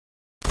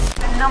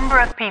number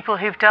of people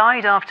who've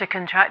died after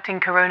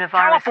contracting coronavirus.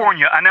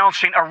 California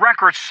announcing a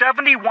record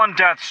 71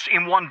 deaths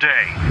in one day.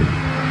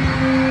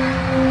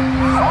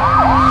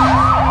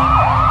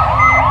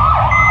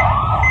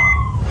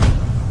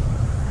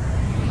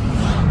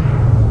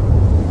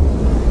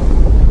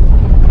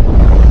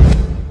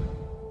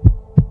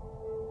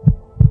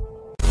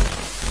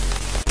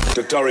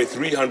 Qatari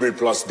 300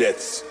 plus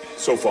deaths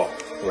so far.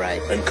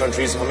 Right. And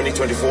countries, how many?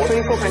 24?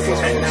 24 countries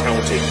right and now.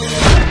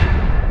 Counting.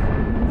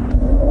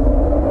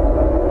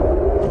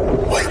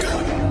 My God.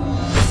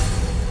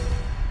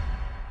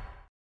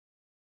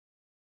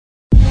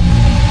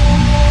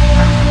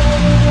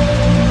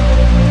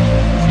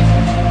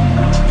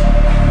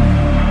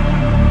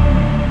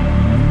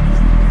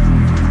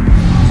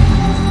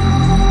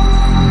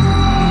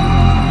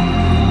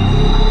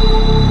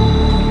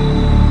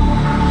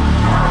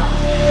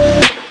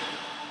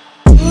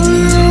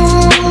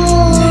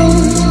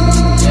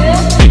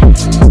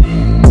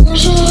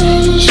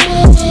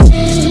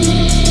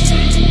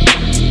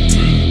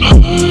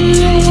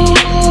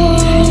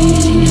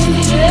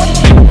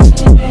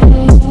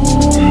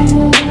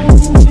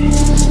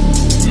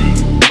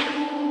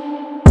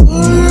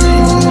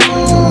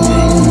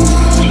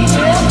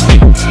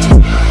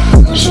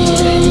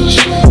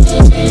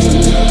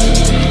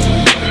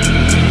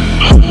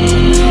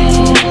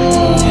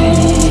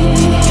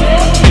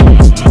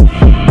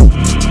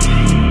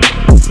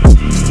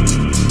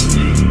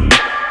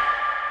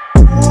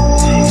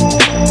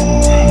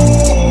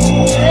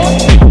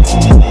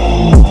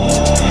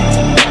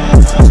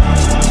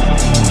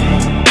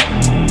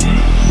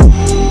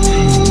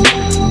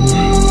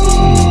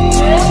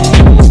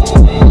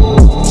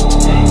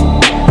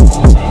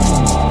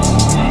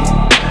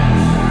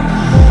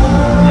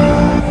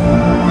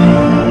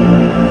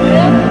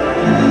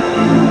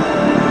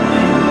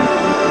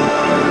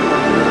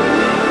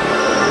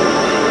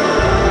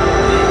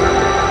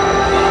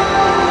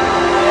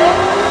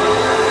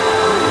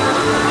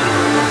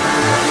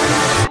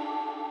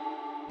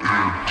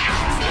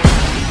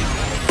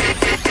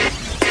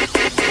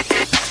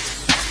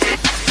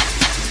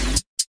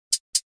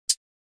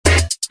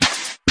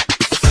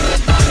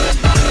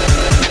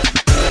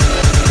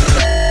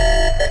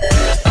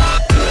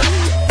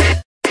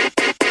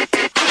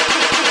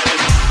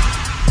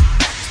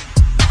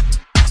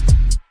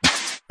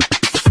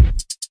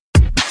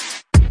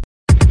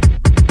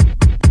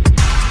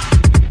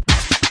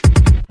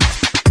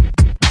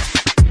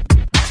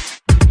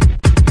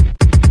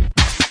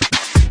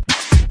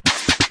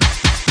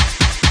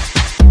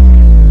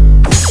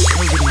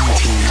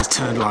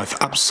 Life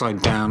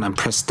upside down and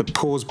pressed the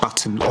pause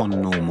button on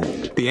normal.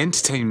 The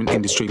entertainment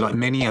industry, like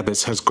many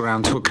others, has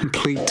ground to a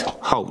complete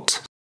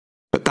halt.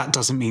 But that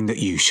doesn't mean that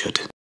you should.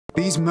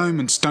 These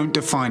moments don't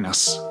define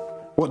us.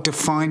 What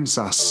defines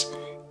us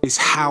is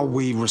how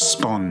we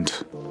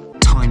respond.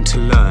 Time to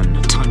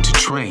learn, time to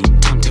train,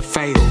 time to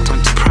fail,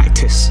 time to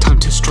practice, time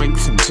to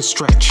strengthen, to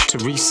stretch, to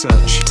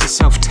research, to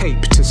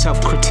self-tape, to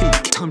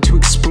self-critique, time to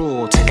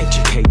explore, to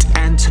educate,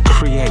 and to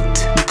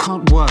create. You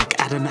can't work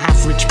at an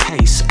average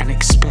pace and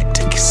expect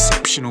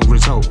exceptional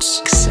results.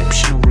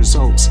 Exceptional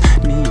results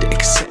need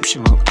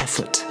exceptional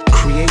effort.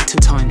 Create a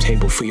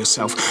timetable for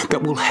yourself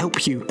that will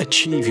help you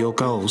achieve your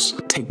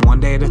goals. Take one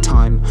day at a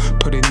time,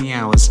 put in the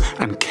hours,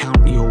 and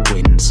count your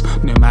wins,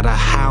 no matter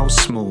how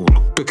small.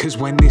 Because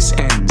when this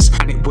ends,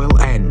 and it will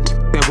end,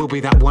 there will be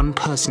that one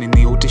person in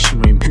the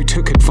audition room who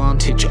took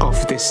advantage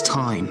of this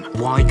time.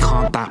 Why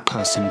can't that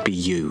person be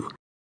you?